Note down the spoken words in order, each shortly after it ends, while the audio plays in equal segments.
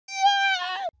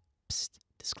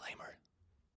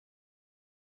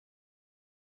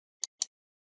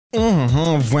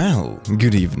Well,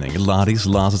 good evening, laddies,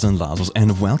 lasses, and lazzles,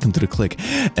 and welcome to the click,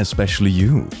 especially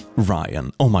you,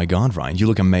 Ryan. Oh my god, Ryan, you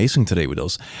look amazing today with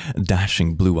those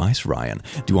dashing blue eyes, Ryan.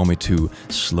 Do you want me to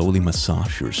slowly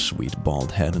massage your sweet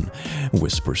bald head and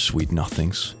whisper sweet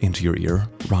nothings into your ear,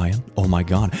 Ryan? Oh my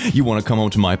god, you want to come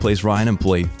home to my place, Ryan, and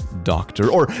play doctor,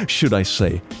 or should I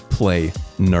say, play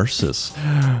nurses?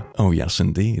 Oh yes,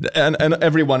 indeed. And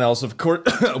everyone else, of course,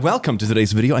 welcome to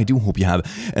today's video. I do hope you have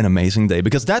an amazing day,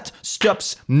 because that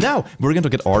stops now. We're going to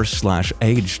get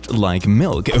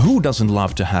r/AgedLikeMilk. Who doesn't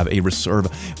love to have a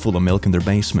reserve full of milk in their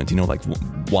basement? You know, like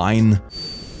wine,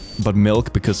 but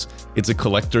milk because it's a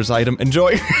collector's item.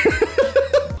 Enjoy!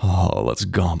 Oh, let's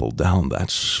gobble down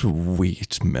that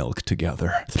sweet milk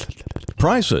together.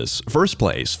 Prices: first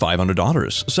place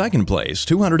 $500, second place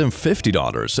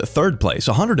 $250, third place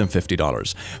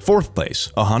 $150, fourth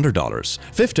place $100,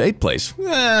 fifth to eighth place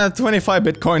 25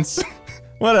 bitcoins.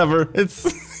 Whatever,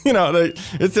 it's, you know,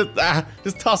 it's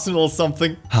just toss a little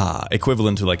something.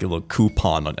 Equivalent to like a little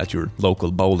coupon at your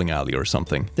local bowling alley or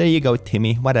something. There you go,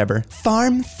 Timmy, whatever.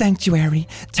 Farm sanctuary.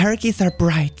 Turkeys are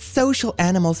bright, social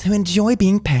animals who enjoy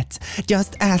being pets.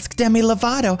 Just ask Demi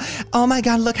Lovato. Oh my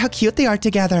god, look how cute they are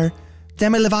together.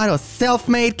 Demi Lovato,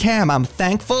 self-made cam. I'm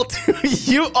thankful to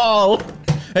You all,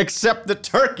 except the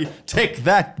turkey. Take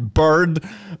that, bird.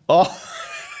 Oh.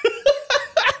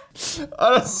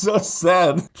 Oh, that's so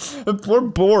sad. Poor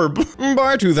Borb.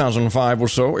 By 2005 or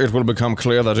so, it will become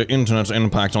clear that the internet's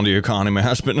impact on the economy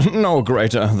has been no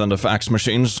greater than the fax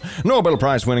machines. Nobel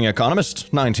Prize winning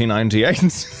economist,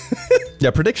 1998.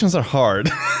 Yeah, predictions are hard.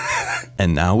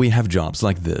 And now we have jobs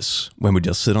like this, when we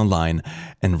just sit online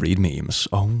and read memes.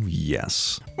 Oh,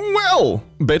 yes. Well,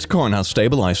 Bitcoin has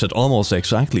stabilized at almost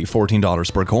exactly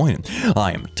 $14 per coin.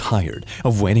 I am tired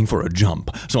of waiting for a jump,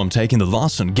 so I'm taking the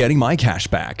loss and getting my cash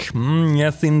back.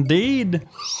 Yes, indeed.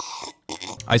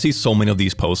 I see so many of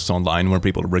these posts online where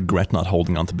people regret not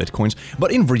holding on to Bitcoins,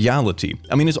 but in reality,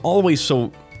 I mean, it's always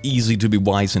so easy to be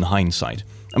wise in hindsight.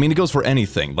 I mean, it goes for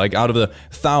anything, like out of the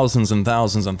thousands and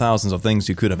thousands and thousands of things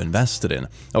you could have invested in.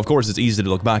 Of course, it's easy to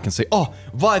look back and say, oh,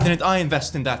 why didn't I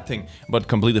invest in that thing? But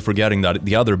completely forgetting that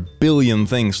the other billion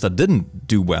things that didn't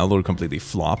do well or completely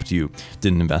flopped, you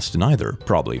didn't invest in either,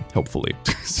 probably, hopefully.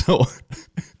 So,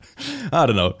 I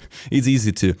don't know. It's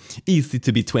easy to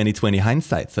be 20/20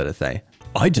 hindsight, so to say.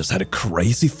 I just had a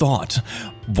crazy thought.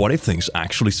 What if things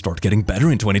actually start getting better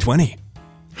in 2020?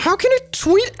 How can a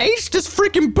tweet age this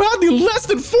freaking badly in less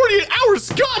than 48 hours?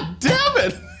 God damn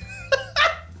it!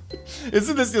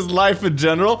 Isn't this just life in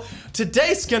general?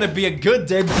 Today's gonna be a good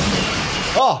day.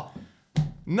 Oh,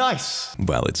 nice.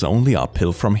 Well, it's only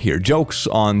uphill from here. Jokes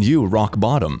on you, rock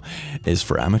bottom, is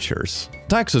for amateurs.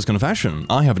 Texas confession: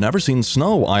 I have never seen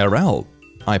snow IRL.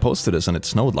 I posted this and it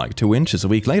snowed like 2 inches a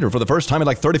week later for the first time in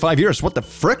like 35 years. What the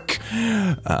frick?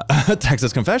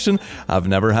 Texas confession: I've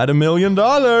never had $1 million.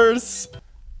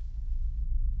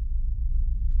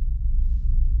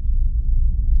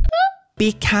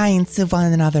 Be kind to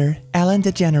one another. Ellen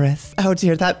DeGeneres. Oh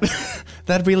dear,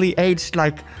 that really aged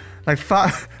like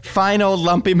fine old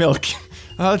lumpy milk.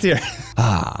 Oh dear.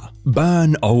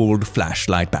 Burn old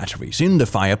flashlight batteries in the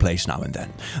fireplace now and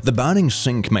then. The burning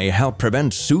sink may help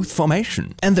prevent soot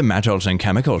formation, and the metals and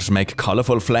chemicals make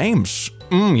colorful flames.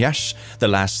 Yes, the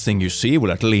last thing you see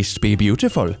will at least be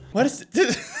beautiful. What is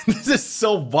this? This is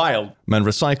so wild. Man,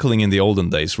 recycling in the olden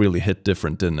days really hit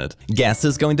different, didn't it? Guess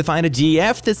who's going to find a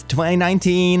GF this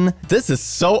 2019? This is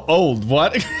so old,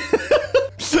 what?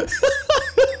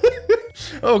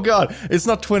 Oh god, it's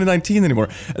not 2019 anymore.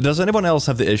 Does anyone else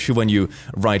have the issue when you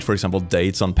write, for example,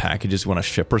 dates on packages you want to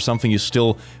ship or something, you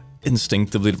still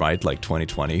instinctively write like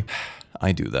 2020?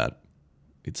 I do that.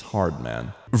 It's hard,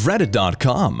 man.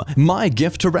 Reddit.com. My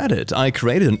gift to Reddit. I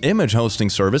created an image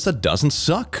hosting service that doesn't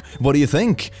suck. What do you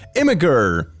think?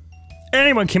 Imgur.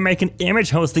 Anyone can make an image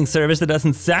hosting service that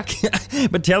doesn't suck.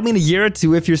 But tell me in a year or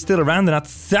two if you're still around and not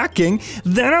sucking,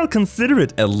 then I'll consider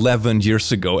it. 11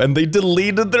 years ago and they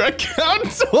deleted their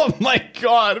account. Oh my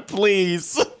god,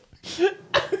 please.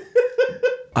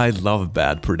 I love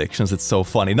bad predictions. It's so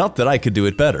funny. Not that I could do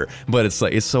it better, but it's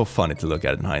like, it's so funny to look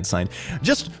at it in hindsight.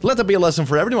 Just let that be a lesson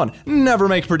for everyone. Never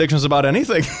make predictions about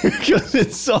anything, because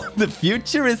the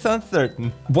future is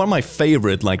uncertain. One of my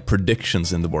favorite like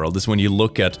predictions in the world is when you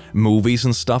look at movies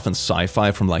and stuff and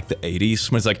sci-fi from like the 80s,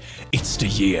 when it's like, it's the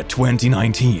year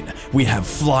 2019. We have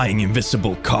flying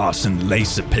invisible cars and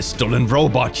laser pistol and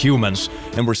robot humans,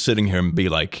 and we're sitting here and be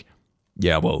like,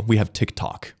 yeah, well, we have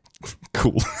TikTok.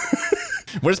 Cool.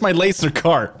 Where's my laser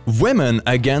car? Women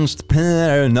against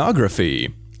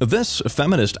pornography. This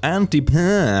feminist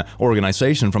anti-porn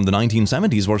organization from the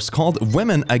 1970s was called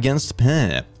Women Against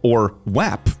Porn, or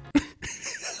WAP,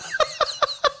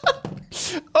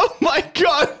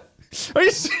 Are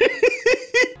you serious?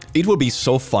 It would be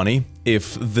so funny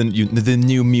if the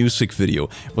new music video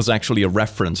was actually a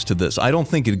reference to this. I don't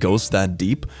think it goes that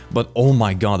deep, but oh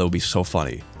my god, that would be so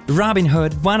funny. Robin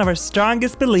Hood, one of our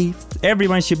strongest beliefs.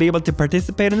 Everyone should be able to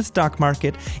participate in the stock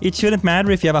market. It shouldn't matter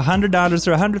if you have $100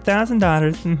 or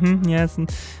 $100,000. Yes,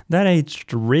 that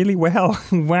aged really well.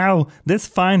 Wow, this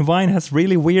fine wine has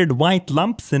really weird white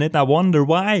lumps in it. I wonder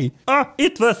why. Oh,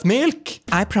 it was milk!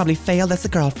 I probably failed as a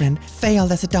girlfriend,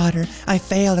 failed as a daughter, I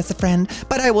failed as a friend,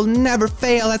 but I will never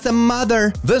fail as a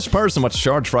mother. This person was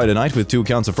charged Friday night with 2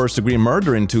 counts of first-degree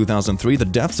murder in 2003, the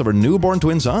deaths of her newborn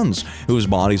twin sons, whose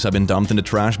bodies have been dumped in the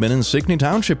trash bin in Sickney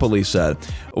Township, police said.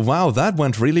 Wow, that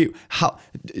went really... How...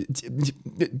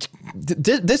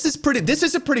 This is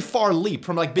a pretty far leap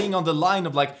from like being on the line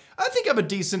of like, I think I'm a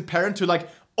decent parent to like,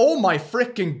 oh my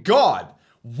freaking god.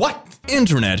 What?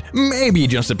 Internet may be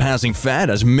just a passing fad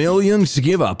as millions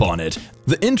give up on it.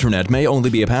 The internet may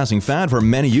only be a passing fad for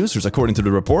many users, according to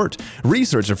the report.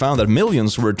 Researchers found that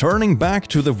millions were turning back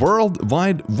to the World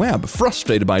Wide Web,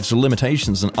 frustrated by its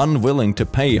limitations and unwilling to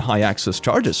pay high access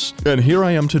charges. And here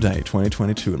I am today,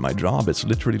 2022, and my job is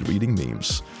literally reading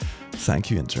memes. Thank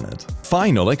you, internet.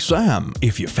 Final exam.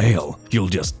 If you fail, you'll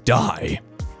just die.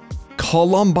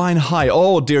 Columbine High.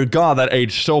 Oh dear god, that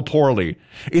aged so poorly.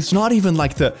 It's not even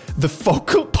like the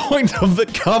focal point of the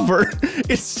cover.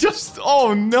 It's just,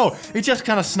 oh no, it just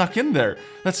kind of snuck in there.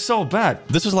 That's so bad.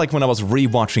 This is like when I was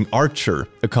rewatching Archer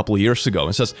a couple of years ago.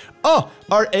 It says, oh,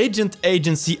 our agent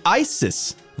agency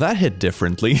ISIS. That hit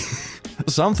differently.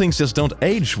 Some things just don't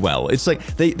age well. It's like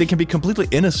they can be completely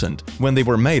innocent when they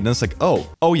were made, and it's like,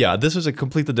 oh yeah, this is a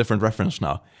completely different reference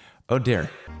now. Oh dear.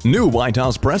 New White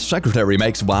House press secretary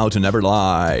makes vow to never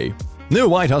lie. New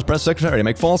White House press secretary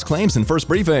make false claims in first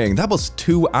briefing. That was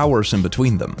 2 hours in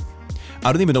between them.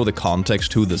 I don't even know the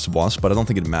context who this was, but I don't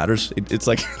think it matters. It's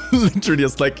like literally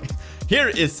just like, here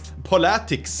is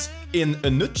politics in a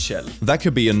nutshell. That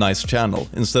could be a nice channel.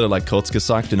 Instead of like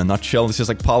Kotsgesagt in a nutshell, it's just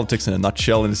like politics in a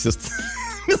nutshell, and it's just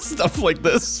stuff like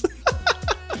this.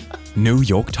 New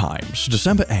York Times,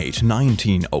 December 8,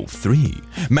 1903.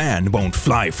 Man won't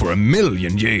fly for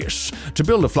 1,000,000 years. To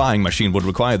build a flying machine would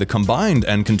require the combined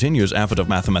and continuous effort of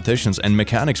mathematicians and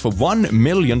mechanics for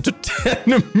 1,000,000 to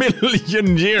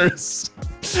 10,000,000 years.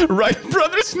 Wright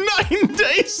brothers 9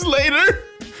 days later.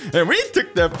 And we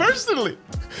took that personally.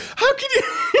 How can you...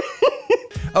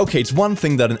 Okay, it's one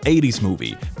thing that an 80s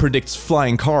movie predicts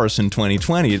flying cars in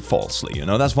 2020 falsely, you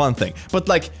know, that's one thing. But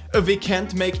like, we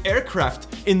can't make aircraft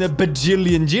in a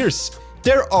bajillion years.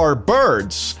 There are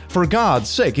birds, for God's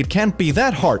sake, it can't be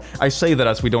that hard. I say that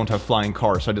as we don't have flying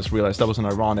cars, I just realized that was an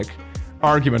ironic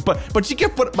argument. But you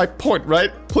get what my point,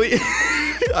 right? Please.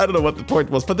 I don't know what the point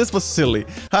was, but this was silly.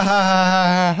 Ha ha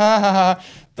ha ha ha ha.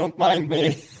 Don't mind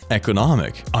me.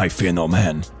 Economic. I fear no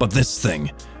man, but this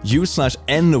thing.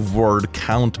 U/N-word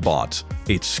count bot.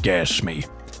 It scares me.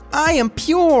 I am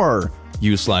pure.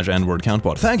 U/N-word count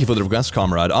bot. Thank you for the request,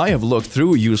 comrade. I have looked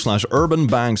through U/Urban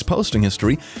Bank's posting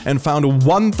history and found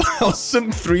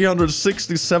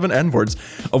 1,367 N-words,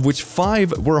 of which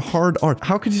 5 were hard art.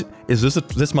 How could you...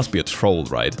 This must be a troll,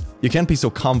 right? You can't be so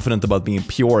confident about being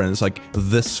pure and it's like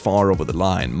this far over the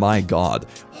line. My god.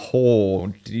 Oh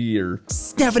dear.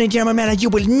 Stephanie Germana, you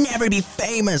will never be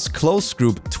famous. Close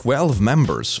group, 12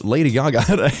 members. Lady Gaga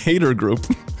had a hater group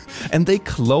and they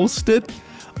closed it.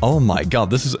 Oh my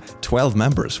god, this is 12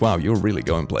 members. Wow, you were really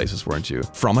going places, weren't you?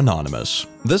 From Anonymous.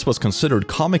 This was considered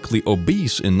comically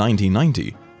obese in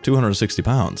 1990. 260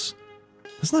 pounds.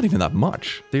 That's not even that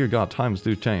much. Dear god, times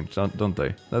do change, don't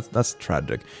they? That's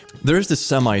tragic. There is this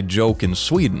semi-joke in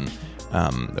Sweden.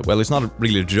 Well, it's not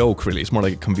really a joke, really. It's more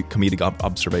like a comedic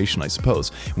observation, I suppose.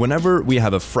 Whenever we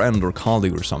have a friend or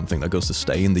colleague or something that goes to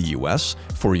stay in the US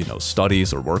for, you know,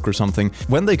 studies or work or something,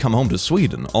 when they come home to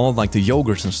Sweden, all like the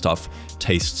yogurts and stuff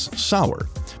tastes sour.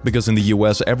 Because in the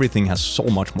US, everything has so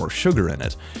much more sugar in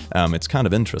it. It's kind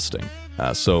of interesting.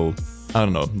 So, I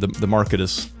don't know, the market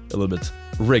is a little bit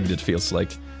rigged, it feels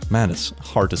like. Man, it's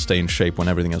hard to stay in shape when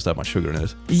everything has that much sugar in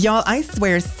it. Y'all, I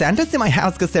swear Santa's in my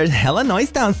house because there's hella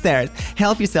noise downstairs.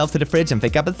 Help yourself to the fridge and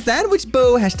pick up a sandwich,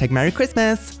 boo. Hashtag Merry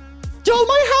Christmas. Y'all,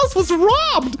 my house was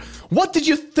robbed! What did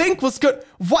you think was good?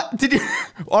 What did you...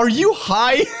 Are you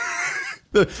high?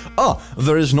 Oh,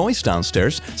 there is noise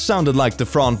downstairs. Sounded like the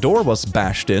front door was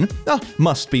bashed in.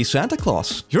 Must be Santa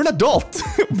Claus. You're an adult.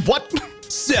 What?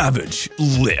 Savage.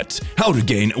 Lit. How to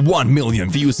gain 1 million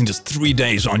views in just 3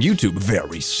 days on YouTube.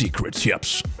 Very secret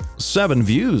tips. 7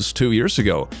 views 2 years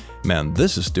ago. Man,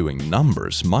 this is doing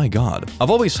numbers, my god. I've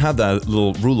always had that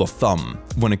little rule of thumb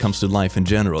when it comes to life in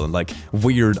general and like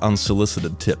weird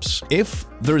unsolicited tips. If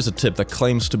there is a tip that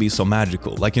claims to be so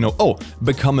magical, like, you know, oh,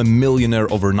 become a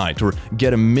millionaire overnight or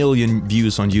get 1 million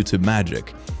views on YouTube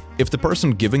magic. If the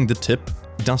person giving the tip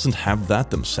doesn't have that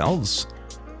themselves,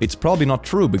 it's probably not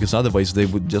true, because otherwise they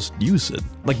would just use it.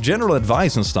 Like, general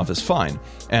advice and stuff is fine,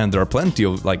 and there are plenty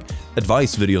of like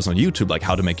advice videos on YouTube, like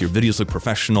how to make your videos look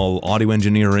professional, audio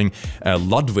engineering.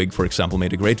 Ludwig, for example,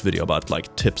 made a great video about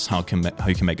like tips how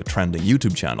you can make a trending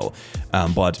YouTube channel,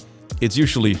 but it's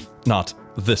usually not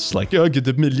this, like, I get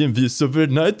 1 million views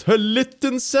overnight, a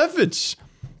little savage.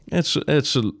 That's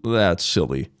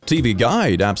silly. TV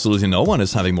Guide, absolutely no one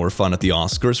is having more fun at the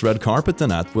Oscars red carpet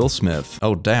than at Will Smith.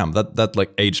 Oh damn, that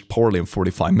like aged poorly in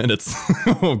 45 minutes.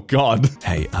 Oh god.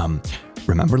 Hey,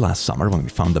 remember last summer when we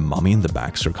found the mummy in the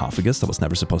back sarcophagus that was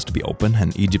never supposed to be open,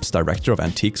 and Egypt's director of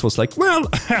antiques was like, well,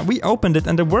 We opened it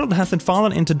and the world hasn't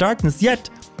fallen into darkness yet.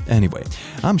 Anyway,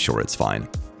 I'm sure it's fine.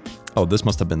 Oh, this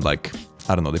must have been like,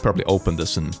 I don't know, they probably opened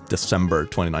this in December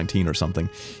 2019 or something.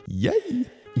 Yay!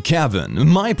 Kevin,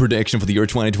 my prediction for the year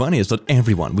 2020 is that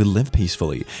everyone will live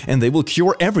peacefully, and they will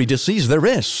cure every disease there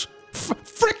is.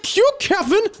 Frick you,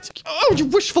 Kevin! Oh, you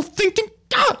wishful thinking!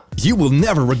 God! You will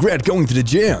never regret going to the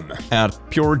gym. At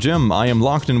Pure Gym, I am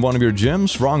locked in one of your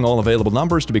gyms, wrong all available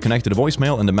numbers to be connected to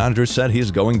voicemail, and the manager said he's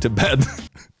going to bed.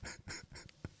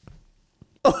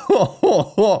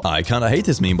 I kinda hate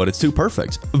this meme, but it's too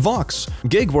perfect. Vox.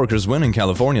 Gig workers win in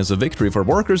California is a victory for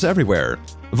workers everywhere.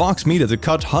 Vox Media to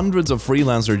cut hundreds of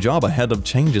freelancer job ahead of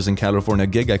changes in California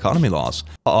gig economy laws.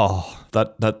 Oh,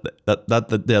 that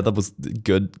was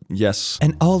good, yes.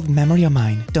 An old memory of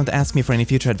mine. Don't ask me for any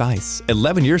future advice.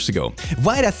 11 years ago.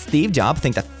 Why does Steve Jobs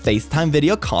think that FaceTime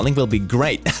video calling will be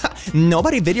great?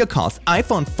 Nobody video calls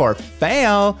iPhone for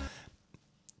fail.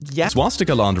 Yeah.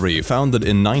 Swastika Laundry, founded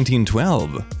in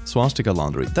 1912. Swastika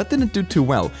Laundry. That didn't do too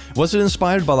well. Was it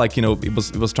inspired by, like, you know, it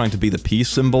was trying to be the peace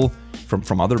symbol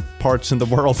from other parts in the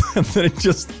world, and then it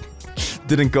just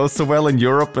didn't go so well in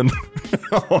Europe, and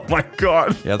oh my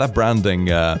god. Yeah, that branding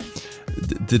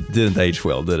didn't age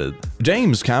well, did it?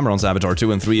 James Cameron's Avatar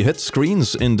 2 and 3 hit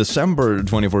screens in December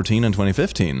 2014 and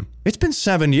 2015. It's been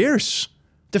 7 years.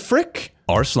 The frick?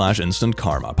 r/instant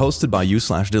karma, posted by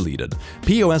you/deleted.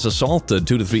 POS assaulted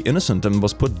 2 to 3 innocent and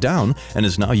was put down, and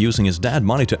is now using his dad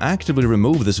money to actively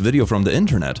remove this video from the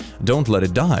internet. Don't let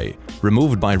it die.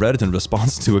 Removed by Reddit in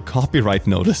response to a copyright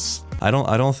notice. I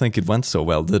don't think it went so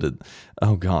well, did it?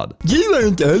 Oh god. You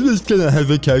aren't always gonna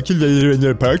have a calculator in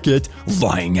your pocket.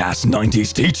 Lying ass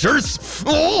 90s teachers!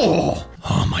 Oh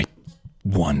my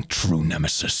one true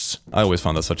nemesis. I always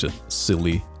found that such a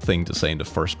silly thing to say in the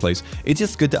first place. It's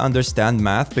just good to understand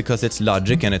math because it's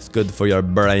logic and it's good for your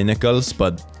brainicles,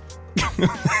 but...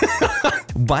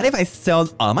 What if I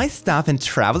sold all my stuff and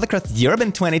traveled across Europe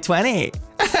in 2020?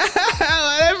 What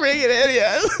a freaking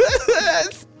idiot.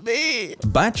 That's me.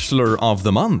 Bachelor of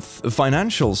the Month.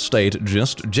 Financial state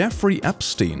just Jeffrey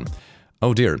Epstein.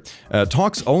 Oh dear.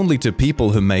 Talks only to people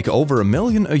who make over $1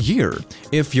 million a year.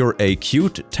 If you're a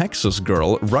cute Texas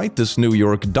girl, write this New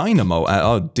York dynamo.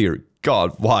 Oh dear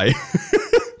God, why?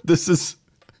 This is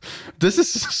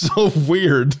so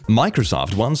weird.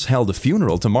 Microsoft once held a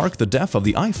funeral to mark the death of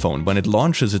the iPhone when it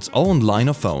launches its own line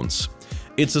of phones.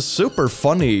 It's a super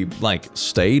funny, like,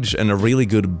 stage and a really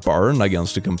good burn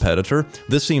against a competitor.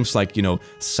 This seems like, you know,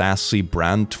 sassy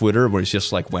brand Twitter, where it's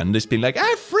just like Wendy's being like,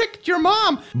 I fricked your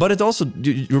mom! But it also,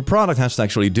 your product has to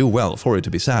actually do well for it to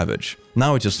be savage.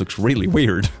 Now it just looks really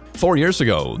weird. 4 years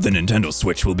ago, the Nintendo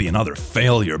Switch will be another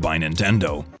failure by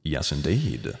Nintendo. Yes,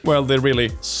 indeed. Well, they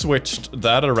really switched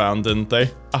that around, didn't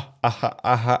they?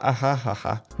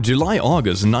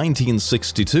 July-August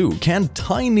 1962. Can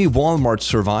tiny Walmart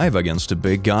survive the the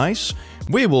big guys?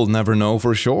 We will never know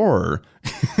for sure.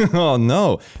 Oh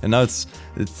no, and now it's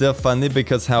so funny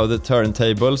because how the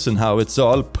turntables and how it's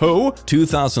all poo.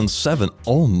 2007,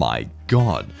 oh my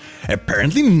god.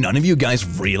 Apparently none of you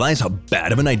guys realize how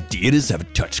bad of an idea it is to have a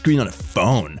touchscreen on a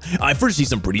phone. I foresee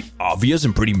some pretty obvious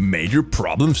and pretty major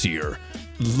problems here.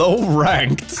 Low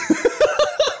ranked.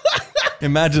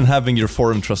 Imagine having your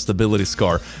forum trustability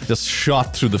scar just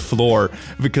shot through the floor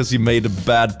because you made a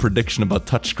bad prediction about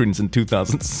touchscreens in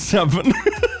 2007.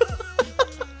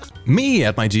 Me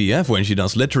at my GF when she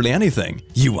does literally anything.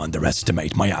 You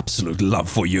underestimate my absolute love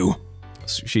for you.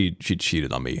 She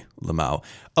cheated on me, Lamau.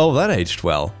 Oh, that aged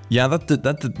well. Yeah,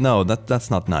 that's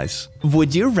not nice.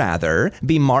 Would you rather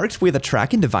be marked with a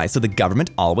tracking device so the government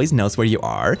always knows where you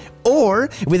are, or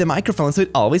with a microphone so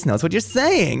it always knows what you're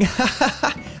saying?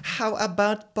 How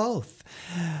about both?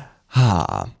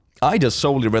 I just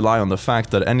solely rely on the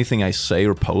fact that anything I say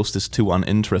or post is too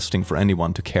uninteresting for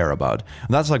anyone to care about.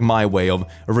 That's like my way of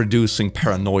reducing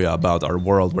paranoia about our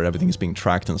world where everything is being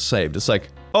tracked and saved. It's like,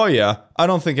 oh yeah, I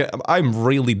don't think I'm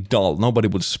really dull. Nobody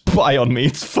would spy on me.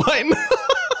 It's fine.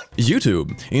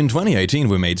 YouTube. In 2018,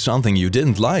 we made something you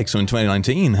didn't like, so in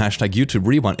 2019, hashtag YouTube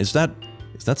Rewind. Is that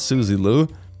Susie Lou?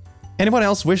 Anyone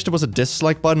else wish there was a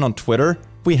dislike button on Twitter?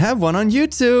 We have one on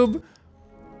YouTube!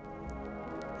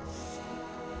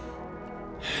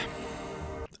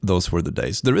 Those were the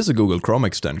days. There is a Google Chrome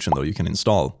extension though you can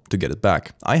install to get it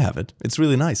back. I have it. It's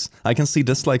really nice. I can see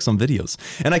dislikes on videos.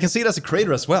 And I can see it as a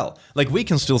creator as well. Like, we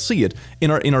can still see it in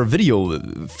our video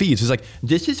feeds. It's like,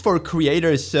 this is for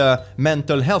creators'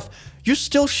 mental health. You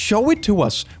still show it to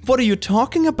us. What are you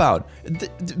talking about? The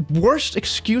worst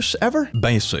excuse ever?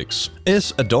 Basics.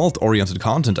 Is adult-oriented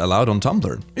content allowed on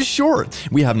Tumblr? Sure.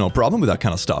 We have no problem with that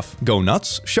kind of stuff. Go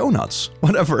nuts, show nuts,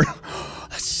 whatever.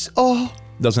 Oh.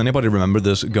 Does anybody remember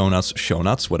this Go Nuts, Show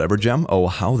Nuts, whatever gem? Oh,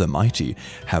 how the mighty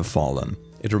have fallen.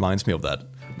 It reminds me of that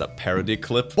parody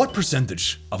clip. What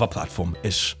percentage of a platform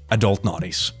is adult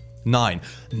naughties?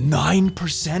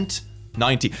 9%?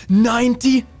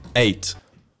 98.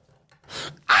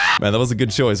 Man, that was a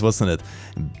good choice, wasn't it?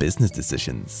 Business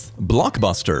decisions.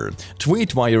 Blockbuster.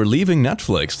 Tweet why you're leaving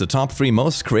Netflix. The top 3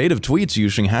 most creative tweets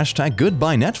using hashtag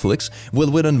Goodbye Netflix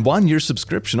will win a 1-year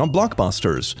subscription on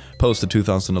Blockbusters. Posted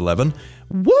 2011.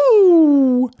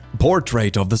 Woo!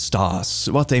 Portrait of the stars.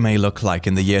 What they may look like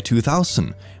in the year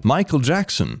 2000. Michael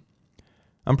Jackson.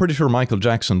 I'm pretty sure Michael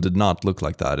Jackson did not look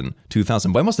like that in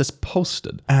 2000. When was this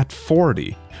posted? At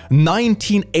 40.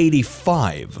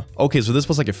 1985. Okay, so this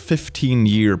was like a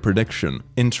 15-year prediction.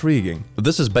 Intriguing.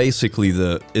 This is basically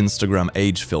the Instagram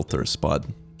age filters, but,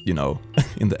 you know,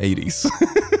 in the 80s.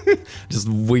 Just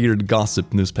weird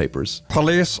gossip newspapers.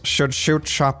 Police should shoot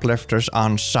shoplifters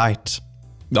on sight.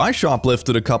 I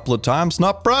shoplifted a couple of times,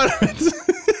 not proud of it.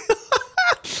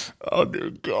 Oh dear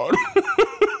God.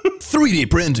 3D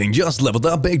printing just leveled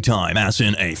up big time, as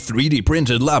in a 3D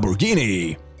printed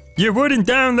Lamborghini. You wouldn't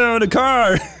download a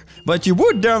car, but you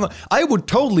would download. I would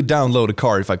totally download a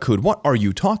car if I could. What are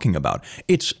you talking about?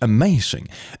 It's amazing.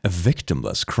 A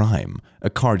victimless crime. A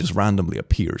car just randomly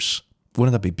appears.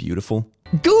 Wouldn't that be beautiful?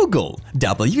 Google!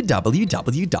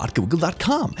 www.google.com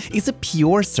is a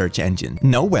pure search engine.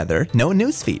 No weather, no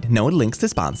newsfeed, no links to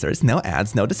sponsors, no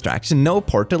ads, no distraction, no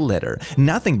portal litter.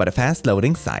 Nothing but a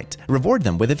fast-loading site. Reward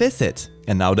them with a visit.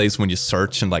 And nowadays when you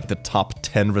search and like the top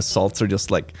 10 results are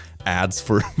just like ads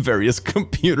for various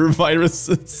computer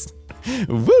viruses.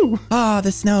 Woo! Oh,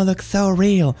 the snow looks so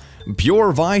real.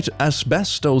 Pure white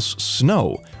asbestos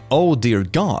snow. Oh dear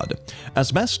God.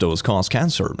 Asbestos causes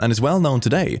cancer and is well known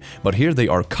today, but here they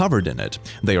are covered in it.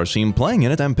 They are seen playing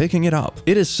in it and picking it up.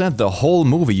 It is said the whole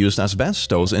movie used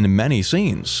asbestos in many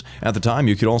scenes. At the time,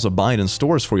 you could also buy it in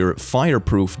stores for your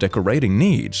fireproof decorating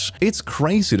needs. It's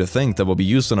crazy to think that will be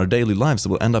used in our daily lives that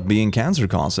will end up being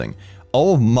cancer-causing.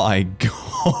 Oh my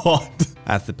God.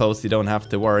 I suppose you don't have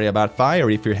to worry about fire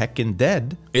if you're heckin'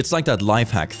 dead. It's like that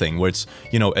life hack thing where it's,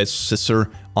 you know, a scissor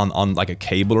on like a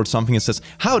cable or something. It says,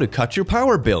 how to cut your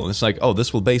power bill. And it's like, oh,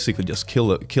 this will basically just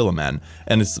kill a man.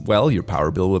 And it's, well, your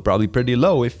power bill will probably be pretty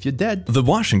low if you're dead. The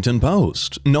Washington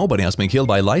Post. Nobody has been killed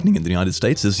by lightning in the United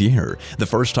States this year. The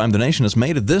first time the nation has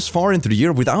made it this far into the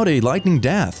year without a lightning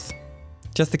death.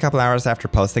 Just a couple hours after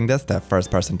posting this, the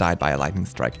first person died by a lightning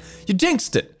strike. You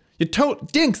jinxed it! You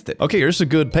jinxed it! Okay, here's a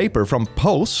good paper from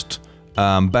Post.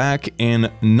 Back in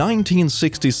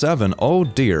 1967, oh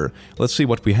dear, let's see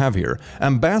what we have here.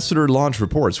 Ambassador Lodge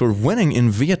reports we're winning in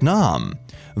Vietnam.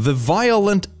 The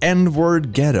violent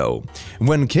N-word ghetto.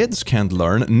 When kids can't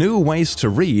learn new ways to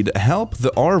read, help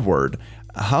the R-word.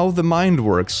 How the mind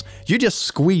works. You just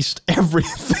squeezed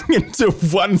everything into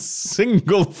one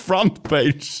single front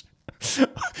page.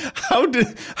 How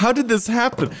did this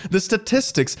happen? The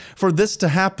statistics for this to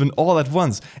happen all at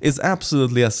once is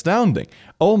absolutely astounding.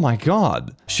 Oh my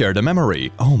God. Shared a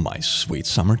memory. Oh my sweet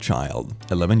summer child.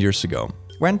 11 years ago.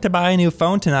 Went to buy a new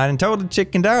phone tonight and totally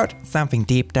chickened out. Something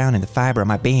deep down in the fiber of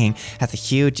my being has a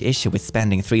huge issue with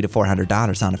spending $300 to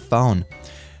 $400 on a phone.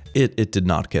 It did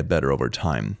not get better over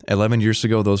time. 11 years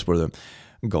ago, those were the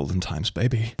golden times,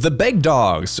 baby. The Big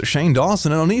Dogs. Shane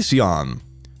Dawson and Onision.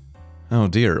 Oh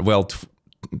dear, well,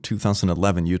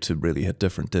 2011 YouTube really hit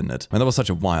different, didn't it? I mean, that was such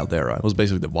a wild era. It was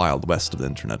basically the Wild West of the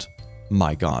internet.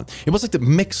 My God. It was like the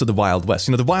mix of the Wild West.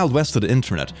 You know, the Wild West of the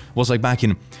internet was like back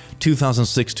in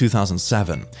 2006,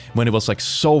 2007, when it was like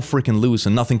so freaking loose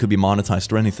and nothing could be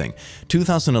monetized or anything.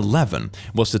 2011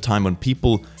 was the time when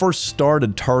people first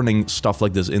started turning stuff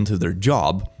like this into their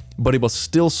job. but it was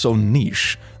still so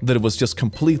niche that it was just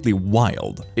completely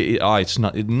wild. It's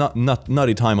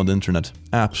nutty time on the internet.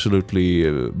 Absolutely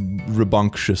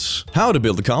rambunctious. How to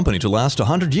build a company to last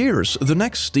 100 years. The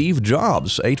next Steve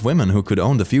Jobs. 8 women who could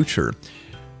own the future.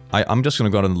 I'm just gonna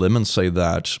go out on a limb and say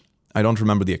that I don't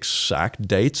remember the exact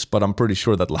dates, but I'm pretty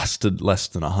sure that lasted less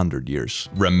than 100 years.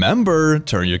 Remember,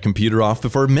 turn your computer off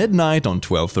before midnight on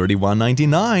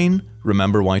 12/31/99.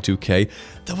 Remember Y2K?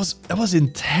 That was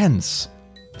intense.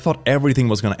 I thought everything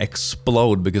was gonna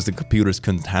explode because the computers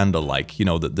couldn't handle, like, you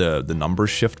know, the number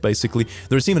shift, basically.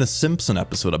 There's even a Simpson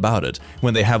episode about it,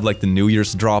 when they have like the New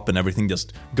Year's drop and everything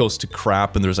just goes to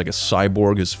crap and there's like a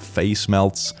cyborg, his face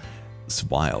melts. It's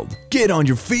wild. Get on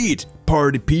your feet,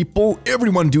 party people.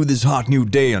 Everyone do this hot new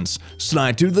dance.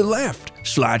 Slide to the left,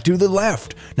 slide to the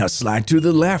left. Now slide to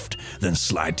the left, then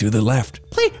slide to the left.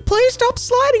 Please stop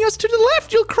sliding us to the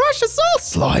left. You'll crush us all.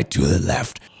 Slide to the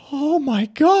left. Oh my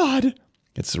god.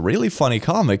 It's a really funny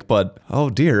comic, but oh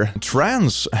dear.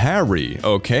 Trans Harry.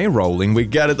 Okay, rolling. We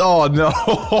get it. Oh no.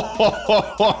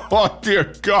 Oh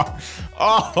dear God.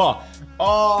 Oh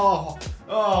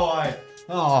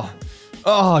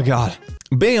God.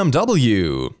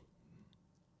 BMW.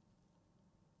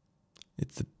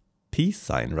 It's a peace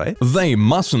sign, right? They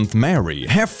mustn't marry.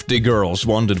 Hefty girls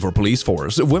wanted for police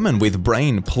force. Women with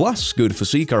brain plus good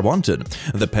physique are wanted.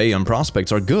 The pay and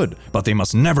prospects are good, but they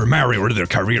must never marry or their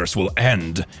careers will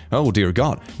end. Oh dear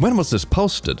God. When was this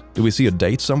posted? Do we see a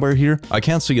date somewhere here? I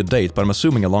can't see a date, but I'm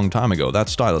assuming a long time ago. That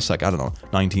style is like, I don't know,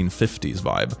 1950s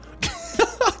vibe.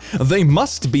 They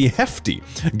must be hefty.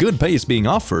 Good pay is being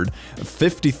offered.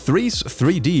 53's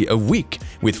 3D a week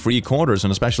with free quarters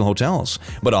and special hotels.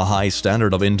 But a high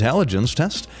standard of intelligence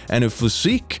test and a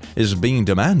physique is being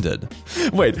demanded.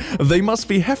 Wait, they must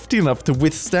be hefty enough to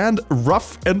withstand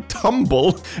rough and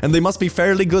tumble. And they must be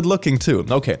fairly good looking too.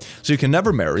 Okay, so you can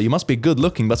never marry. You must be good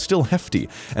looking but still hefty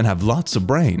and have lots of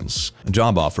brains.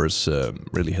 Job offers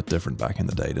really hit different back in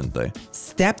the day, didn't they?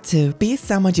 Step 2. Be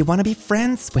someone you want to be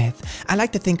friends with. I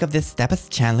like to think of this step as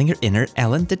channeling your inner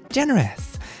Ellen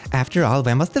DeGeneres. After all,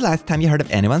 when was the last time you heard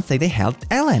of anyone say they helped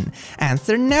Ellen?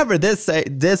 Answer never. This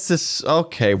is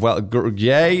okay. Well,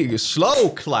 yay, slow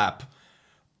clap.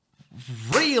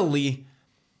 Really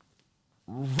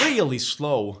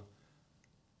slow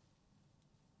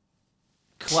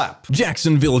clap.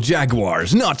 Jacksonville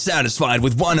Jaguars not satisfied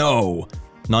with 1-0.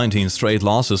 19 straight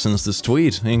losses since this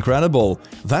tweet. Incredible.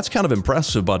 That's kind of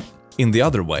impressive, but in the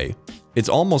other way, it's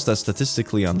almost as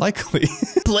statistically unlikely.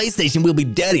 PlayStation will be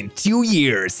dead in 2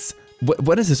 years.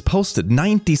 What is this posted?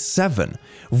 97.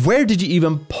 Where did you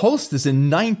even post this in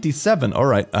 97? All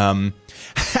right, I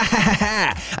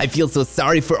feel so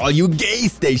sorry for all you gay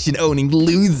station owning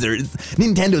losers.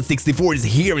 Nintendo 64 is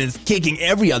here and is kicking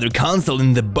every other console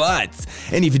in the butts.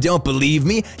 And if you don't believe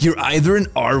me, you're either an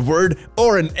R-word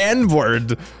or an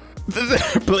N-word.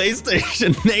 The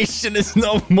PlayStation Nation is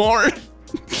no more.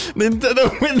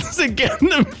 Nintendo wins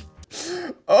again.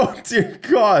 Oh dear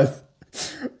God.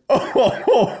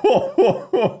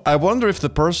 I wonder if the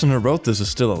person who wrote this is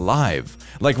still alive.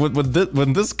 Like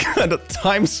when this kind of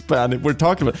time span we're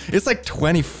talking about, it's like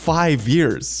 25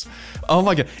 years. Oh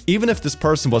my God. Even if this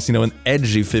person was, you know, an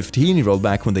edgy 15-year-old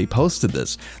back when they posted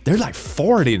this, they're like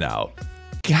 40 now.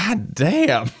 God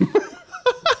damn.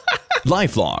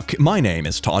 LifeLock. My name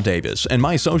is Todd Davis, and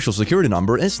my social security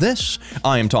number is this.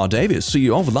 I am Todd Davis,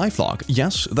 CEO of LifeLock.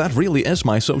 Yes, that really is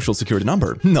my social security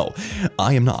number. No,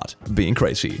 I am not being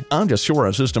crazy. I'm just sure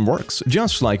our system works,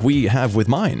 just like we have with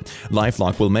mine.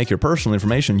 LifeLock will make your personal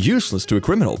information useless to a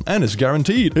criminal, and is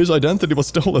guaranteed. His identity was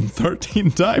stolen 13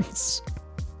 times.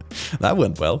 That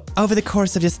went well. Over the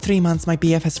course of just 3 months, my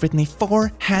BF has written me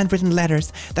 4 handwritten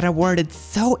letters that are worded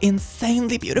so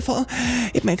insanely beautiful.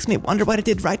 It makes me wonder what I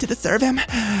did right to deserve him.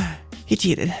 He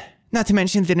cheated. Not to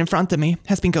mention did in front of me.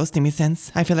 Has been ghosting me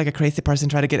since. I feel like a crazy person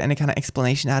trying to get any kind of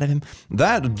explanation out of him.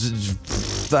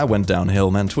 That went downhill,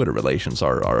 man. Twitter relations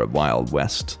are a wild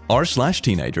west.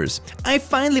 R/teenagers. I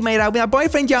finally made out with my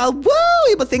boyfriend, y'all. Woo!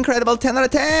 It was incredible. 10 out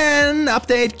of 10.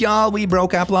 Update, y'all. We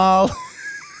broke up, lol.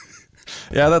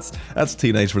 Yeah, that's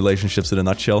teenage relationships in a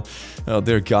nutshell. Oh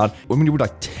dear God. When you were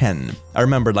like 10, I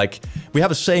remember, like, we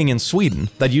have a saying in Sweden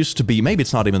that used to be, maybe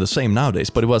it's not even the same nowadays,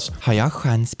 but it was "Har jag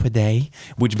chans på dig?"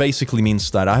 which basically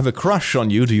means that I have a crush on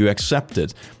you, do you accept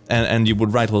it? And you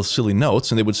would write little silly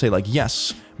notes and they would say like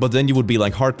yes, but then you would be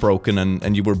like heartbroken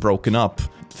and you were broken up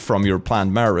from your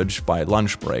planned marriage by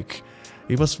lunch break.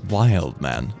 It was wild,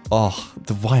 man. Oh,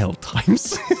 the wild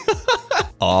times.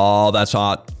 Oh, that's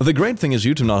hot. The great thing is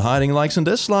YouTube not hiding likes and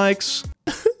dislikes.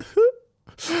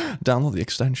 Download the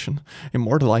extension.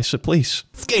 Immortalize it, please.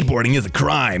 Skateboarding is a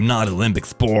crime, not an Olympic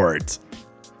sport.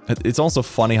 It's also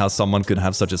funny how someone could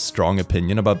have such a strong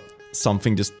opinion about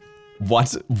something just...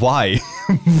 What? Why?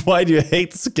 Why do you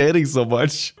hate skating so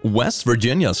much? West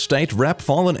Virginia state rep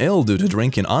fallen ill due to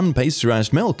drinking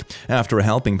unpasteurized milk after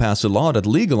helping pass a law that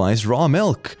legalized raw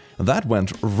milk. That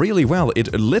went really well.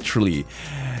 It literally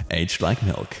aged like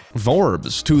milk.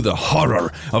 Forbes to the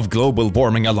horror of global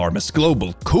warming alarmists.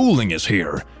 Global cooling is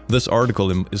here. This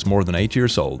article is more than 8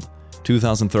 years old.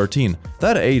 2013.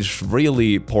 That aged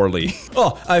really poorly.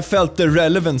 Oh, I felt the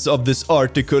relevance of this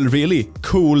article really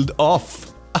cooled off.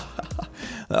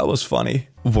 That was funny.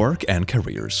 Work and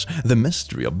careers. The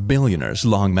mystery of billionaires'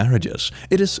 long marriages.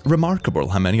 It is remarkable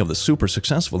how many of the super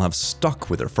successful have stuck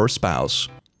with their first spouse.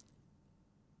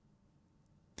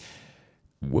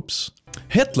 Whoops.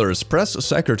 Hitler's press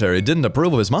secretary didn't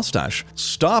approve of his mustache.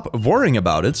 Stop worrying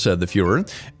about it, said the Führer.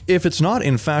 If it's not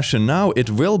in fashion now, it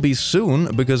will be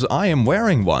soon because I am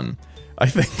wearing one. I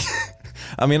think...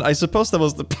 I mean, I suppose that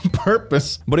was the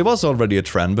purpose, but it was already a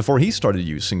trend before he started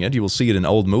using it. You will see it in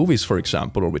old movies, for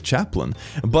example, or with Chaplin.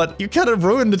 But you kind of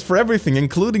ruined it for everything,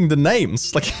 including the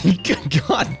names. Like,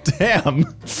 god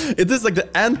damn. It is like the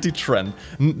anti-trend,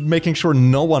 making sure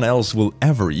no one else will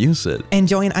ever use it.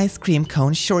 Enjoy an ice cream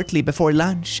cone shortly before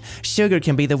lunch. Sugar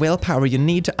can be the willpower you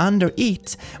need to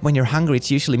undereat. When you're hungry, it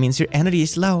usually means your energy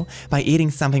is low. By eating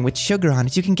something with sugar on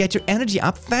it, you can get your energy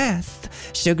up fast.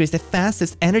 Sugar is the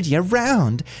fastest energy around.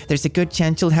 There's a good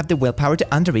chance you'll have the willpower to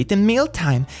undereat in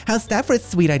mealtime. How's that for a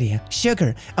sweet idea?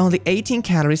 Sugar, only 18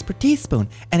 calories per teaspoon,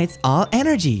 and it's all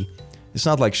energy. It's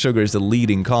not like sugar is the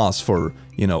leading cause for,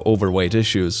 you know, overweight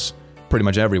issues pretty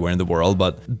much everywhere in the world,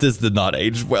 but this did not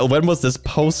age well. When was this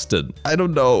posted? I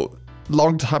don't know.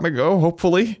 Long time ago,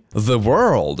 hopefully? The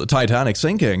world. Titanic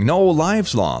sinking. No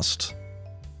lives lost.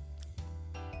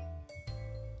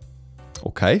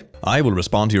 Okay. I will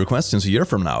respond to your questions a year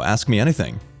from now. Ask me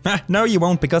anything. No, you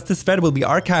won't, because this thread will be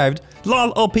archived.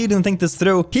 Lol, OP didn't think this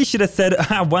through. He should have said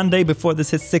 1 day before this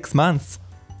hits 6 months.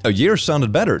 A year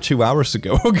sounded better 2 hours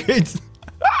ago. Okay.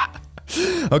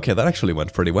 Okay, that actually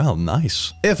went pretty well.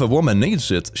 Nice. If a woman needs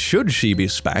it, should she be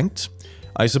spanked?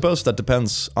 I suppose that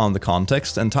depends on the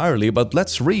context entirely, but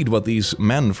let's read what these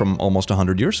men from almost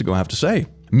 100 years ago have to say.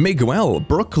 Miguel,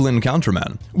 Brooklyn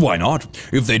counterman. Why not?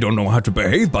 If they don't know how to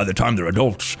behave by the time they're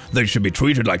adults, they should be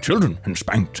treated like children and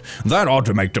spanked. That ought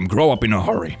to make them grow up in a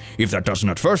hurry. If that doesn't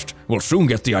at first, we'll soon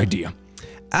get the idea.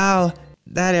 Oh,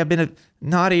 Daddy, I've been a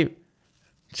naughty,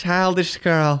 childish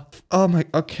girl. Oh my,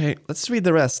 okay, let's read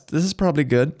the rest. This is probably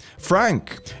good.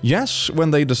 Frank, yes,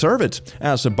 when they deserve it.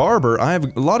 As a barber, I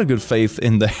have a lot of good faith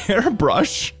in the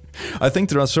hairbrush. I think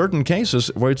there are certain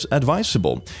cases where it's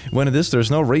advisable. When it is,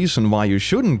 there's no reason why you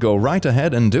shouldn't go right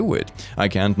ahead and do it. I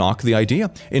can't knock the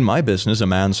idea. In my business, a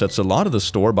man sets a lot of the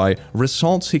store by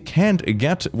results he can't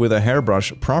get with a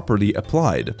hairbrush properly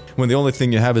applied. When the only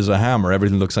thing you have is a hammer,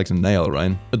 everything looks like a nail,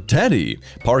 right? Teddy,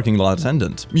 parking lot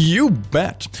attendant. You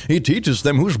bet. He teaches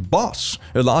them who's boss.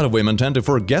 A lot of women tend to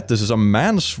forget this is a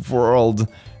man's world.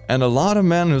 And a lot of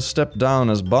men who step down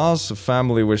as boss,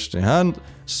 family wish they had.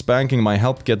 Spanking might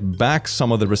help get back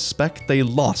some of the respect they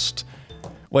lost.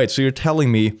 Wait, so you're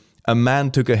telling me a man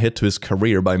took a hit to his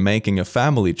career by making a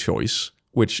family choice,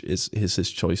 which is his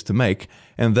choice to make,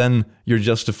 and then you're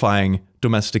justifying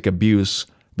domestic abuse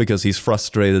because he's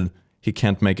frustrated, he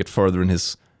can't make it further in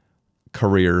his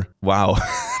career. Wow.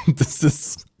 This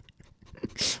is...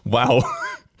 Wow.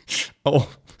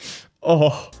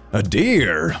 Oh. A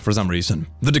deer, for some reason.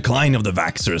 The decline of the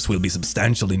vaxxers will be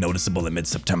substantially noticeable in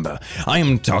mid-September. I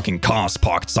am talking cars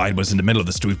parked sideways in the middle of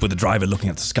the street with the driver looking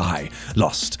at the sky,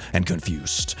 lost and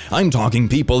confused. I'm talking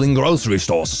people in grocery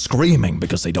stores screaming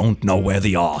because they don't know where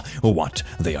they are or what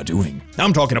they are doing.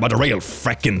 I'm talking about a real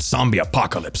frickin' zombie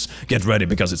apocalypse. Get ready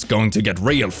because it's going to get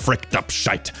real fricked up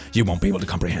shite you won't be able to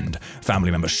comprehend.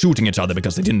 Family members shooting each other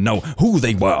because they didn't know who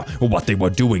they were or what they were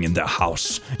doing in their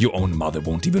house. Your own mother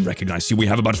won't even recognize you. We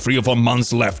have about 3 or 4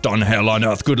 months left on hell on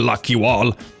earth. Good luck, you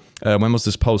all. When was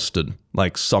this posted?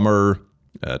 Like summer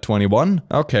 21?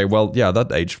 Okay, well, yeah,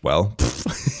 that aged well.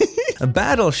 A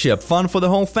battleship, fun for the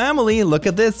whole family. Look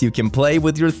at this. You can play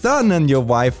with your son and your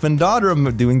wife and daughter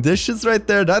doing dishes right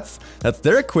there. That's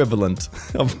their equivalent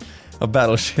of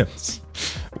battleships.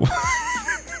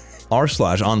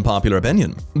 r/unpopular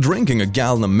opinion. Drinking a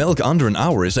gallon of milk under an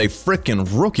hour is a frickin'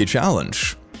 rookie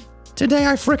challenge. Today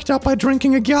I fricked up by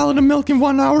drinking a gallon of milk in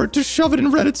 1 hour to shove it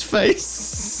in Reddit's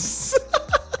face.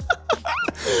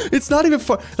 It's not even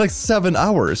for like 7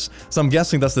 hours. So I'm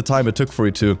guessing that's the time it took for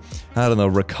you to, I don't know,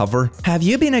 recover. Have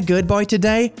you been a good boy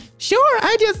today? Sure,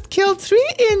 I just killed 3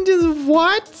 Indians.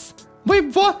 What?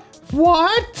 Wait, what?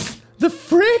 What? The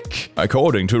frick?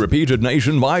 According to repeated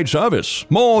nationwide surveys,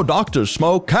 more doctors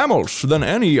smoke Camels than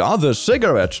any other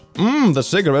cigarette. The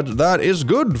cigarette that is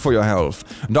good for your health.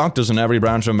 Doctors in every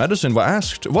branch of medicine were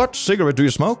asked, what cigarette do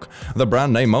you smoke? The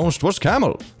brand name most was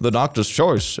Camel. The doctor's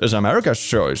choice is America's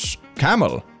choice.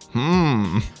 Camel.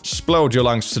 Explode your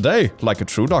lungs today like a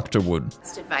true doctor would.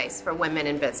 Best advice for women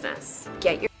in business.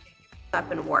 Get your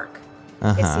up and work.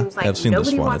 It seems like I've seen this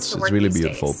nobody one. wants It's to work really these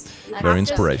beautiful. days. Very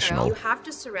inspirational. You have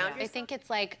to surround yourself. I think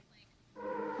it's like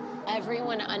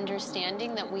everyone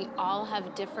understanding that we all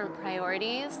have different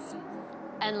priorities,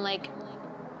 and like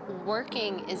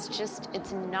working is just,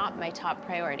 it's not my top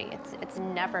priority. It's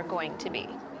never going to be.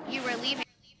 You were leaving.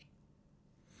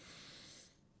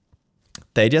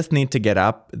 They just need to get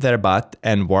up their butt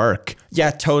and work. Yeah,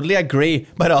 totally agree.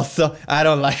 But also, I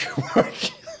don't like work.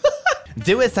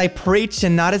 Do as I preach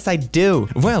and not as I do.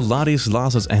 Well, laddies,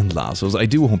 lasses, and lasses, I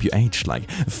do hope you aged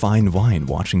like fine wine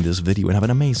watching this video and have an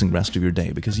amazing rest of your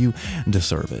day because you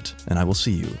deserve it. And I will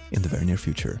see you in the very near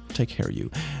future. Take care, you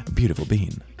beautiful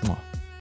bean. Mwah.